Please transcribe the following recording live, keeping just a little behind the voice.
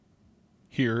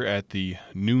Here at the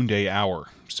noonday hour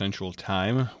Central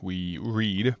Time, we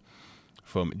read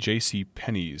from J.C.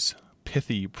 Penney's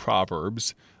Pithy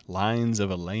Proverbs, Lines of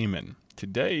a Layman.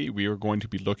 Today we are going to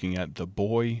be looking at The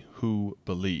Boy Who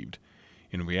Believed.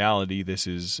 In reality, this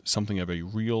is something of a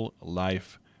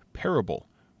real-life parable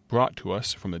brought to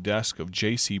us from the desk of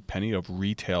J.C. Penney of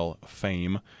retail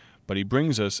fame, but he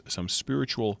brings us some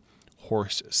spiritual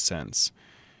horse sense.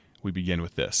 We begin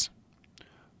with this.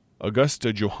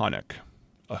 Augusta Johanneck,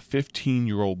 a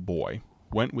 15-year-old boy,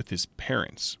 went with his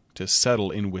parents to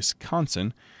settle in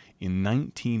Wisconsin in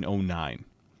 1909.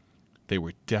 They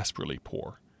were desperately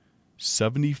poor.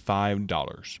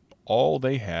 $75. All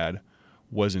they had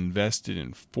was invested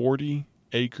in 40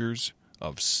 acres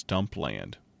of stump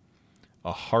land.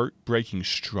 A heartbreaking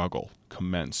struggle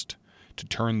commenced to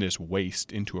turn this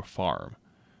waste into a farm.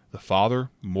 The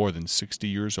father, more than 60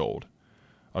 years old,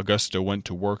 Augusta went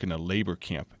to work in a labor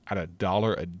camp at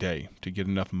 $1 a day to get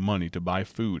enough money to buy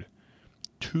food.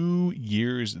 2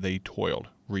 years they toiled,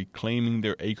 reclaiming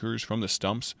their acres from the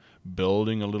stumps,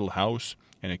 building a little house,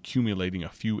 and accumulating a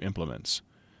few implements.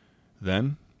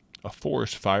 Then, a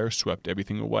forest fire swept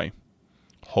everything away.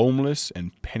 Homeless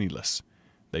and penniless,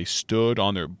 they stood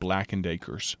on their blackened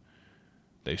acres.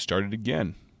 They started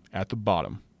again, at the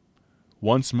bottom.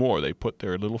 Once more they put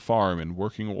their little farm in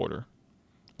working order.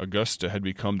 Augusta had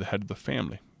become the head of the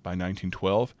family by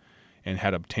 1912 and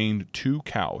had obtained 2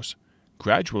 cows.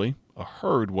 Gradually, a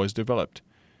herd was developed.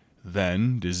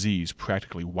 Then disease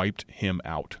practically wiped him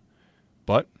out.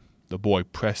 But the boy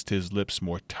pressed his lips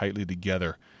more tightly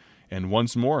together, and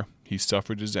once more he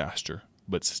suffered disaster,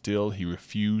 but still he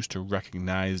refused to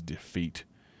recognize defeat.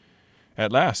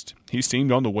 At last, he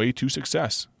seemed on the way to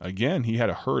success. Again, he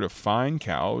had a herd of fine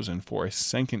cows, and for a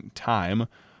second time,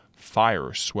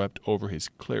 fire swept over his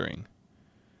clearing.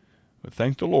 But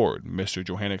thank the Lord, Mr.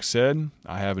 Johanneck said,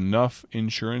 I have enough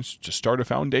insurance to start a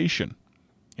foundation.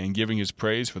 And giving his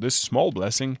praise for this small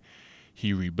blessing,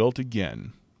 he rebuilt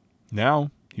again.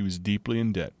 Now he was deeply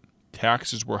in debt.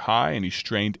 Taxes were high, and he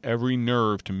strained every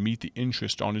nerve to meet the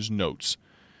interest on his notes.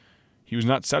 He was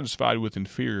not satisfied with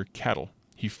inferior cattle.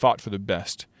 He fought for the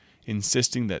best,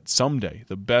 insisting that someday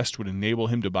the best would enable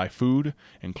him to buy food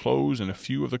and clothes and a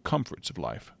few of the comforts of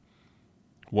life.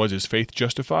 Was his faith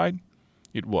justified?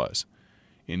 It was.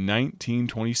 In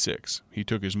 1926, he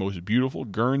took his most beautiful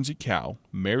Guernsey cow,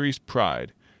 Mary's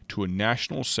Pride, to a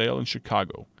national sale in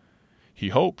Chicago. He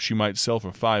hoped she might sell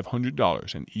for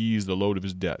 $500 and ease the load of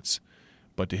his debts.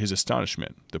 But to his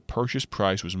astonishment, the purchase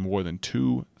price was more than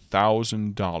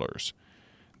 $2,000.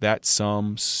 That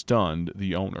sum stunned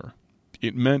the owner.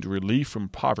 It meant relief from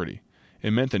poverty.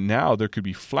 It meant that now there could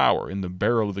be flour in the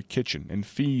barrel of the kitchen and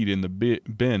feed in the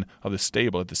bin of the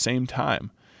stable at the same time.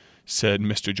 Said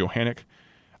Mr. Johanneck,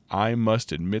 I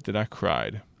must admit that I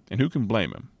cried, and who can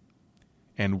blame him?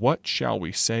 And what shall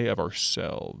we say of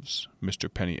ourselves? Mr.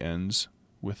 Penney ends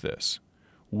with this.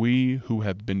 We who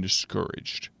have been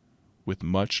discouraged with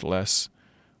much less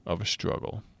of a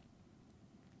struggle.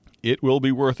 It will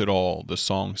be worth it all, the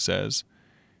song says.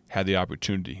 Had the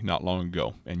opportunity not long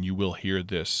ago, and you will hear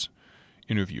this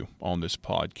interview on this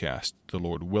podcast, the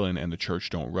Lord willing and the church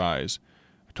don't rise.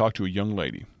 I talked to a young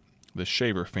lady, the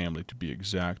Shaver family to be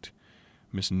exact,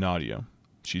 Miss Nadia.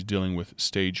 She's dealing with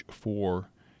stage 4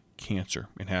 cancer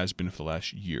and has been for the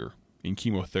last year, in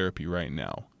chemotherapy right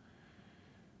now.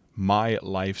 My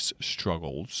life's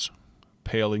struggles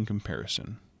pale in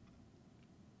comparison.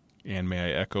 And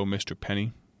may I echo Mr.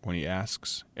 Penney when he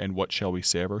asks, and what shall we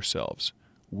say of ourselves?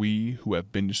 We who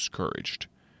have been discouraged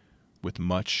with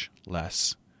much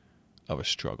less of a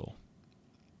struggle.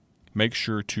 Make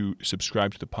sure to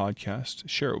subscribe to the podcast,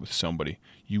 share it with somebody.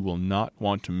 You will not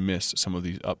want to miss some of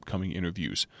these upcoming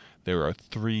interviews. There are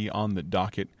 3 on the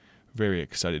docket. Very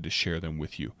excited to share them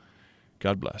with you.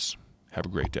 God bless. Have a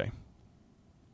great day.